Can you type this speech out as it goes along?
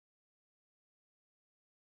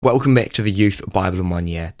Welcome back to the Youth Bible in 1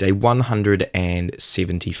 Year, day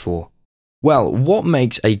 174. Well, what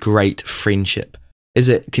makes a great friendship? Is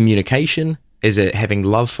it communication? Is it having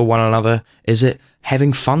love for one another? Is it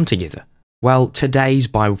having fun together? Well, today's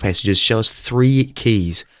Bible passages show us 3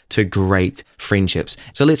 keys to great friendships.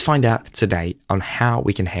 So let's find out today on how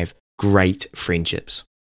we can have great friendships.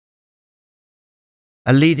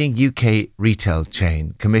 A leading UK retail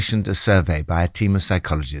chain commissioned a survey by a team of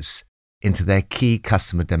psychologists into their key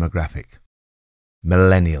customer demographic,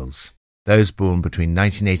 millennials, those born between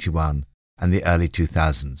 1981 and the early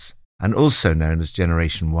 2000s, and also known as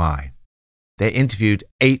Generation Y. They interviewed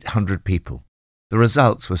 800 people. The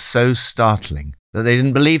results were so startling that they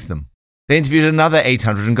didn't believe them. They interviewed another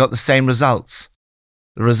 800 and got the same results.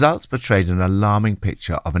 The results portrayed an alarming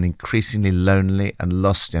picture of an increasingly lonely and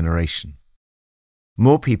lost generation.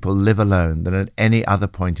 More people live alone than at any other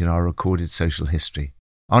point in our recorded social history.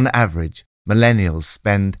 On average, millennials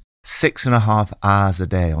spend 6.5 hours a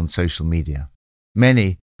day on social media.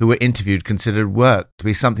 Many who were interviewed considered work to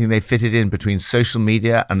be something they fitted in between social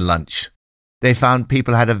media and lunch. They found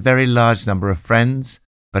people had a very large number of friends,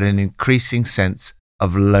 but an increasing sense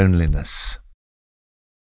of loneliness.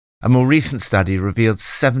 A more recent study revealed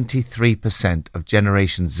 73% of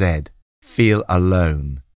Generation Z feel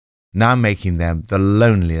alone, now making them the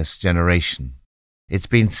loneliest generation. It's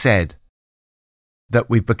been said that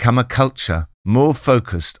we've become a culture more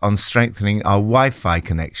focused on strengthening our Wi-Fi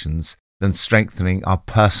connections than strengthening our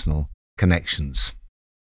personal connections.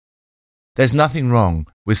 There's nothing wrong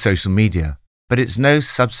with social media, but it's no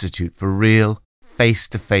substitute for real,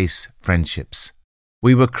 face-to-face friendships.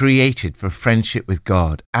 We were created for friendship with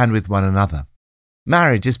God and with one another.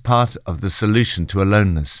 Marriage is part of the solution to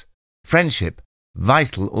aloneness. Friendship,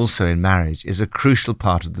 vital also in marriage, is a crucial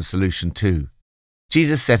part of the solution too.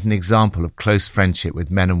 Jesus set an example of close friendship with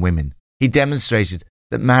men and women. He demonstrated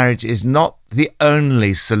that marriage is not the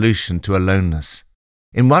only solution to aloneness.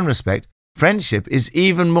 In one respect, friendship is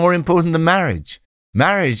even more important than marriage.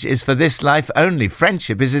 Marriage is for this life only.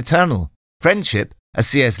 Friendship is eternal. Friendship, as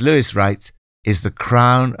C.S. Lewis writes, is the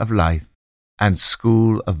crown of life and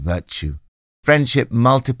school of virtue. Friendship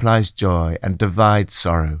multiplies joy and divides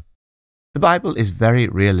sorrow. The Bible is very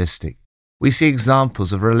realistic. We see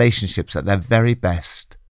examples of relationships at their very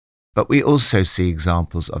best, but we also see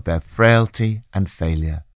examples of their frailty and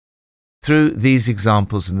failure. Through these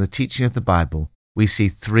examples and the teaching of the Bible, we see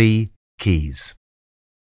 3 keys.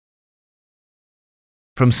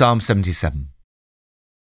 From Psalm 77.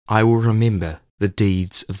 I will remember the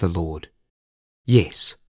deeds of the Lord.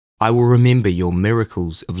 Yes, I will remember your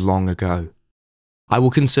miracles of long ago. I will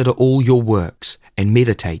consider all your works and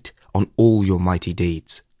meditate on all your mighty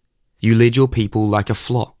deeds. You led your people like a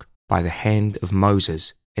flock by the hand of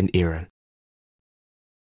Moses and Aaron.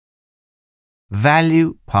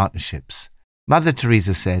 Value partnerships. Mother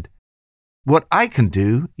Teresa said, "What I can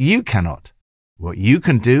do, you cannot. What you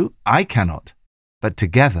can do, I cannot. But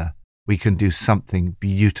together we can do something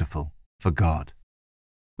beautiful for God."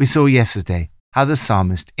 We saw yesterday how the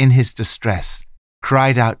psalmist, in his distress,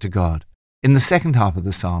 cried out to God. In the second half of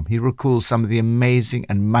the psalm, he recalls some of the amazing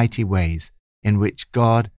and mighty ways in which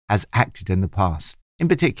God has acted in the past. In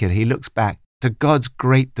particular, he looks back to God's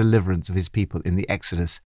great deliverance of his people in the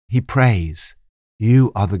Exodus. He prays,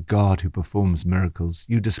 "You are the God who performs miracles.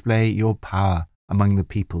 You display your power among the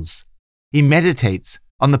peoples." He meditates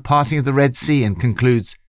on the parting of the Red Sea and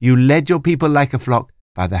concludes, "You led your people like a flock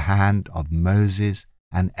by the hand of Moses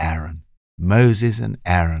and Aaron." Moses and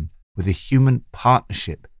Aaron with a human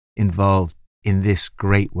partnership involved in this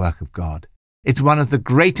great work of God. It's one of the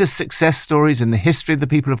greatest success stories in the history of the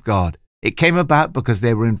people of God. It came about because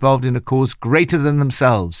they were involved in a cause greater than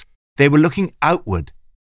themselves. They were looking outward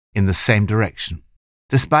in the same direction.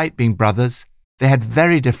 Despite being brothers, they had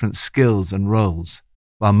very different skills and roles.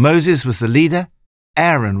 While Moses was the leader,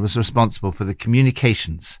 Aaron was responsible for the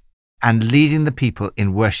communications and leading the people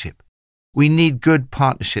in worship. We need good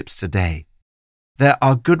partnerships today. There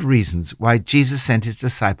are good reasons why Jesus sent his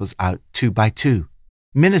disciples out 2 by 2.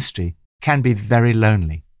 Ministry can be very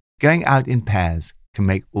lonely. Going out in pairs can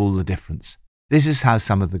make all the difference. This is how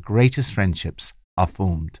some of the greatest friendships are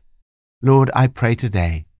formed. Lord, I pray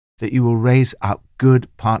today that you will raise up good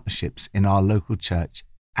partnerships in our local church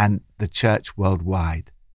and the church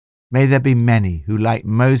worldwide. May there be many who, like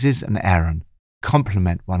Moses and Aaron,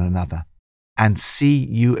 complement one another and see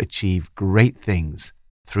you achieve great things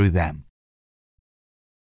through them.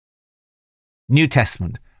 New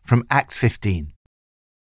Testament from Acts 15.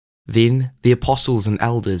 Then the apostles and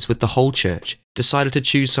elders with the whole church decided to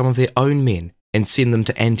choose some of their own men and send them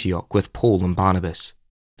to Antioch with Paul and Barnabas.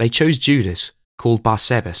 They chose Judas, called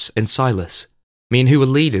Barsabbas, and Silas. men who were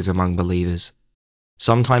leaders among believers.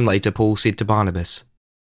 Sometime later, Paul said to Barnabas,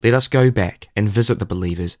 "Let us go back and visit the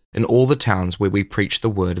believers in all the towns where we preach the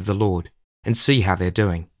word of the Lord, and see how they're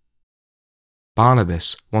doing."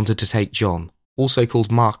 Barnabas wanted to take John, also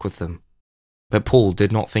called Mark, with them, but Paul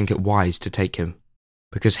did not think it wise to take him,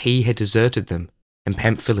 because he had deserted them in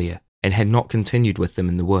Pamphylia and had not continued with them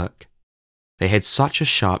in the work. They had such a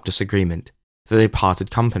sharp disagreement that they parted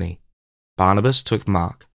company. Barnabas took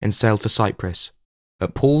Mark and sailed for Cyprus,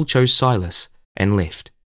 but Paul chose Silas and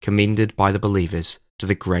left, commended by the believers to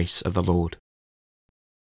the grace of the Lord.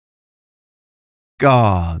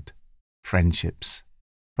 God, friendships.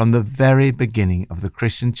 From the very beginning of the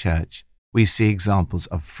Christian church, we see examples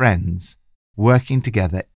of friends working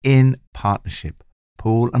together in partnership.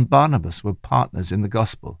 Paul and Barnabas were partners in the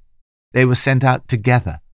gospel. They were sent out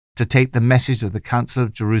together to take the message of the Council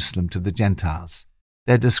of Jerusalem to the Gentiles.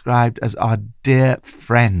 They're described as our dear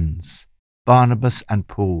friends, Barnabas and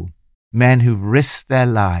Paul, men who risked their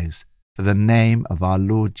lives for the name of our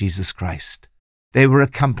Lord Jesus Christ. They were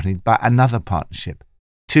accompanied by another partnership,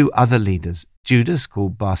 two other leaders, Judas,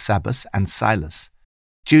 called Barsabbas, and Silas.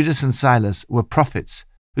 Judas and Silas were prophets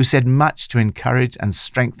who said much to encourage and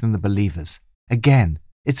strengthen the believers. Again,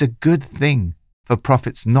 it's a good thing for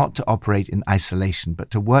prophets not to operate in isolation,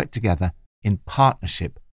 but to work together in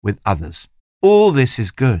partnership with others. All this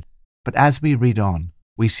is good, but as we read on,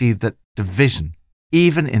 we see that division,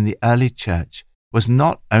 even in the early church, was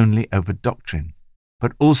not only over doctrine,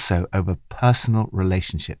 but also over personal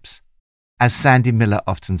relationships. As Sandy Miller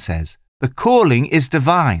often says, the calling is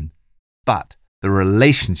divine, but the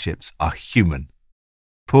relationships are human.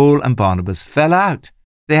 Paul and Barnabas fell out.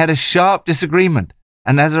 They had a sharp disagreement,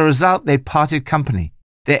 and as a result, they parted company.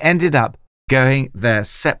 They ended up going their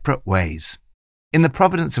separate ways. In the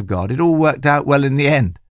providence of God, it all worked out well in the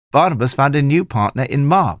end. Barnabas found a new partner in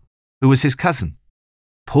Mark, who was his cousin.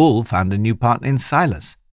 Paul found a new partner in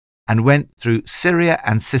Silas and went through Syria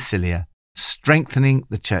and Cilicia, strengthening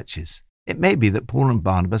the churches. It may be that Paul and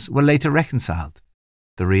Barnabas were later reconciled.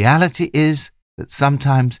 The reality is that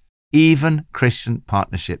sometimes even Christian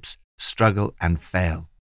partnerships struggle and fail.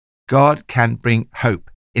 God can bring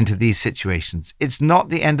hope into these situations. It's not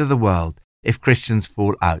the end of the world if Christians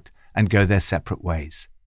fall out and go their separate ways.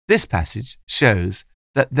 This passage shows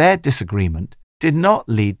that their disagreement did not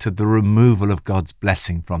lead to the removal of God's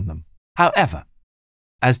blessing from them. However,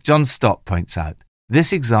 as John Stott points out,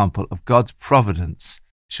 this example of God's providence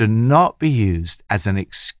should not be used as an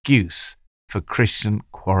excuse for Christian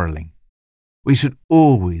quarreling. We should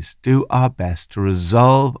always do our best to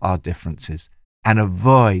resolve our differences and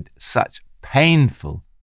avoid such painful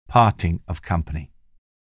parting of company.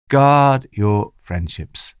 Guard your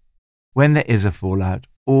friendships. When there is a fallout,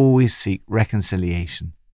 always seek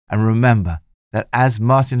reconciliation. And remember that, as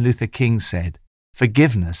Martin Luther King said,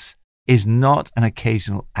 forgiveness is not an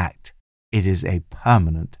occasional act, it is a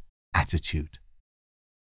permanent attitude.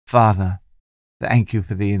 Father, thank you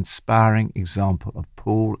for the inspiring example of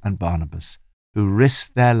Paul and Barnabas, who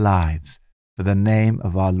risked their lives for the name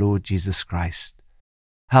of our Lord Jesus Christ.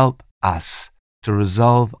 Help us to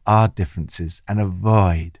resolve our differences and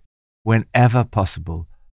avoid, whenever possible,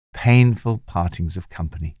 painful partings of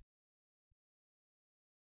company.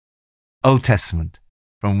 Old Testament,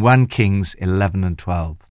 from 1 Kings 11 and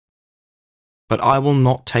 12. But I will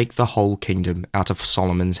not take the whole kingdom out of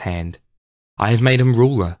Solomon's hand. I have made him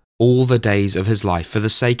ruler all the days of his life for the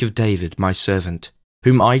sake of David my servant,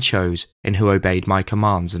 whom I chose and who obeyed my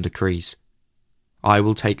commands and decrees. I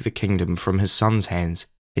will take the kingdom from his son's hands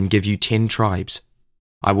and give you 10 tribes.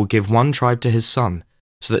 I will give 1 tribe to his son,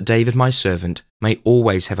 so that David my servant may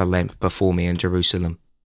always have a lamp before me in Jerusalem,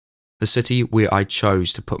 the city where I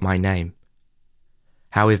chose to put my name.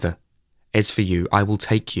 However, as for you, I will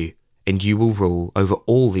take you, and you will rule over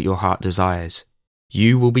all that your heart desires.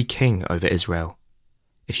 You will be king over Israel.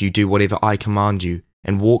 If you do whatever I command you,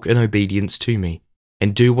 and walk in obedience to me,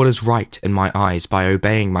 and do what is right in my eyes by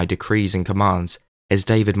obeying my decrees and commands, as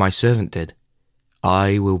David my servant did,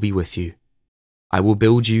 I will be with you. I will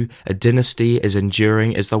build you a dynasty as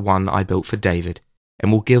enduring as the one I built for David,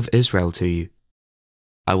 and will give Israel to you.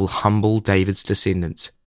 I will humble David's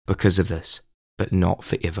descendants because of this, but not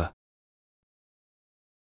forever.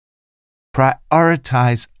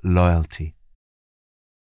 Prioritize loyalty.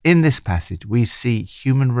 In this passage, we see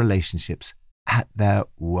human relationships at their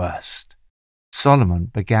worst. Solomon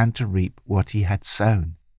began to reap what he had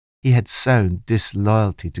sown. He had sown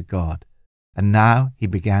disloyalty to God, and now he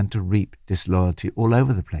began to reap disloyalty all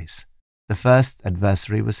over the place. The first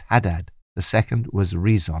adversary was Hadad. The second was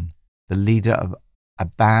Rezon, the leader of a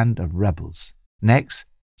band of rebels. Next,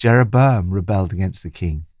 Jeroboam rebelled against the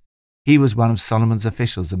king. He was one of Solomon's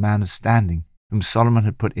officials, a man of standing, whom Solomon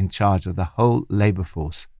had put in charge of the whole labor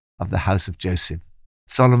force of the house of Joseph.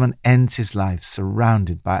 Solomon ends his life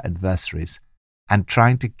surrounded by adversaries and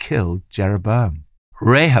trying to kill Jeroboam.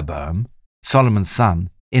 Rehoboam, Solomon's son,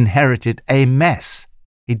 inherited a mess.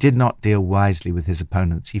 He did not deal wisely with his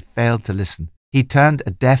opponents. He failed to listen. He turned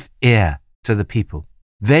a deaf ear to the people.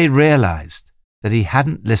 They realized that he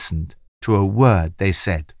hadn't listened to a word they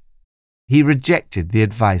said. He rejected the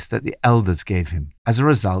advice that the elders gave him. As a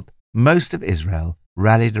result, most of Israel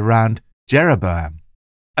rallied around Jeroboam.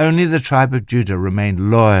 Only the tribe of Judah remained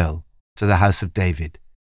loyal to the house of David.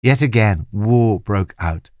 Yet again, war broke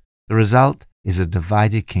out. The result is a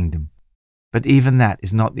divided kingdom. But even that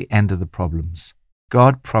is not the end of the problems.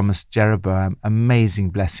 God promised Jeroboam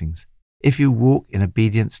amazing blessings if you walk in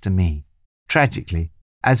obedience to me. Tragically,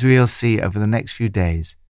 as we will see over the next few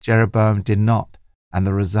days, Jeroboam did not, and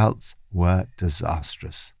the results were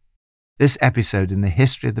disastrous. This episode in the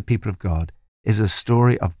history of the people of God is a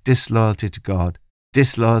story of disloyalty to God,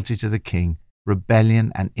 disloyalty to the king,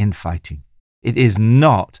 rebellion and infighting. It is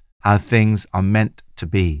not how things are meant to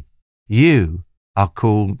be. You are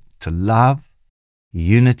called to love,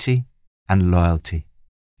 unity, and loyalty.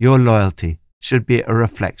 Your loyalty should be a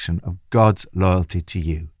reflection of God's loyalty to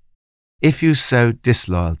you. If you sow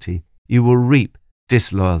disloyalty, you will reap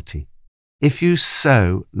disloyalty. If you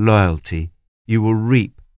sow loyalty, you will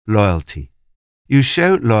reap loyalty. You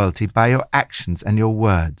show loyalty by your actions and your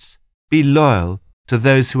words. Be loyal to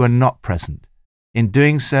those who are not present. In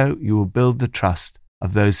doing so, you will build the trust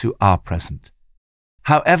of those who are present.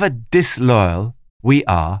 However disloyal we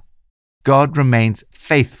are, God remains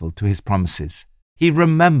faithful to his promises. He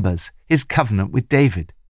remembers his covenant with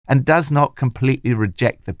David and does not completely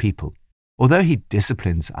reject the people. Although he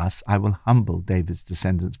disciplines us, I will humble David's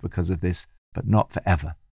descendants because of this, but not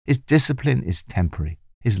forever. His discipline is temporary.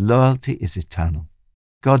 His loyalty is eternal.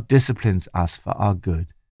 God disciplines us for our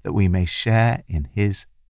good, that we may share in his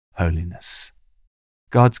holiness.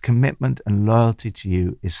 God's commitment and loyalty to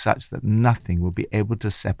you is such that nothing will be able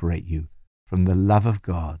to separate you from the love of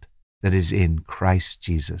God that is in Christ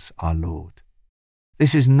Jesus our Lord.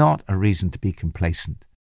 This is not a reason to be complacent,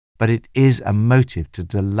 but it is a motive to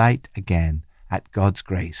delight again at God's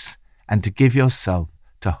grace and to give yourself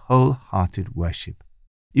to wholehearted worship.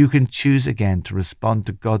 You can choose again to respond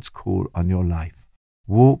to God's call on your life.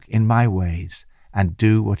 Walk in my ways and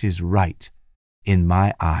do what is right in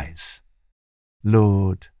my eyes.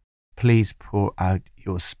 Lord, please pour out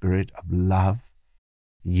your spirit of love,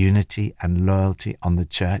 unity, and loyalty on the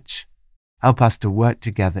church. Help us to work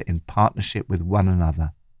together in partnership with one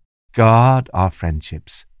another. Guard our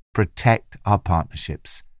friendships, protect our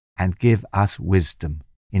partnerships, and give us wisdom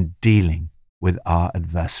in dealing with our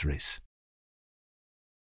adversaries.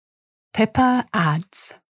 Pippa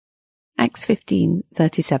adds, Acts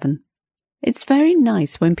 15:37. It's very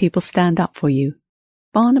nice when people stand up for you.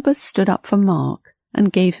 Barnabas stood up for Mark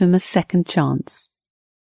and gave him a second chance.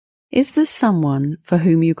 Is there someone for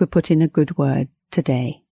whom you could put in a good word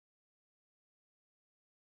today?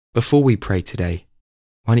 Before we pray today,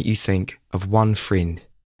 why don't you think of one friend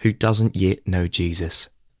who doesn't yet know Jesus?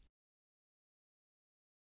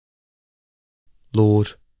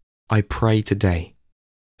 Lord, I pray today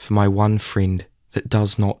for my one friend that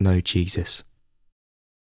does not know Jesus.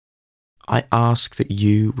 I ask that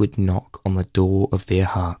you would knock on the door of their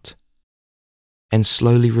heart and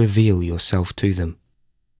slowly reveal yourself to them.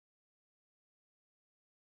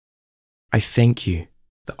 I thank you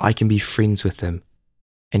that I can be friends with them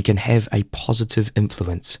and can have a positive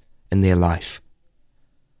influence in their life.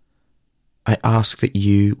 I ask that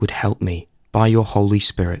you would help me by your Holy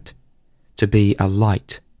Spirit to be a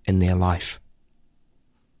light in their life.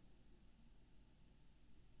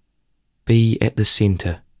 Be at the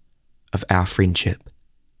centre of our friendship.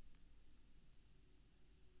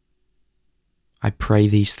 I pray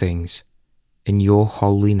these things in your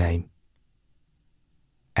holy name.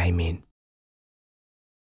 Amen.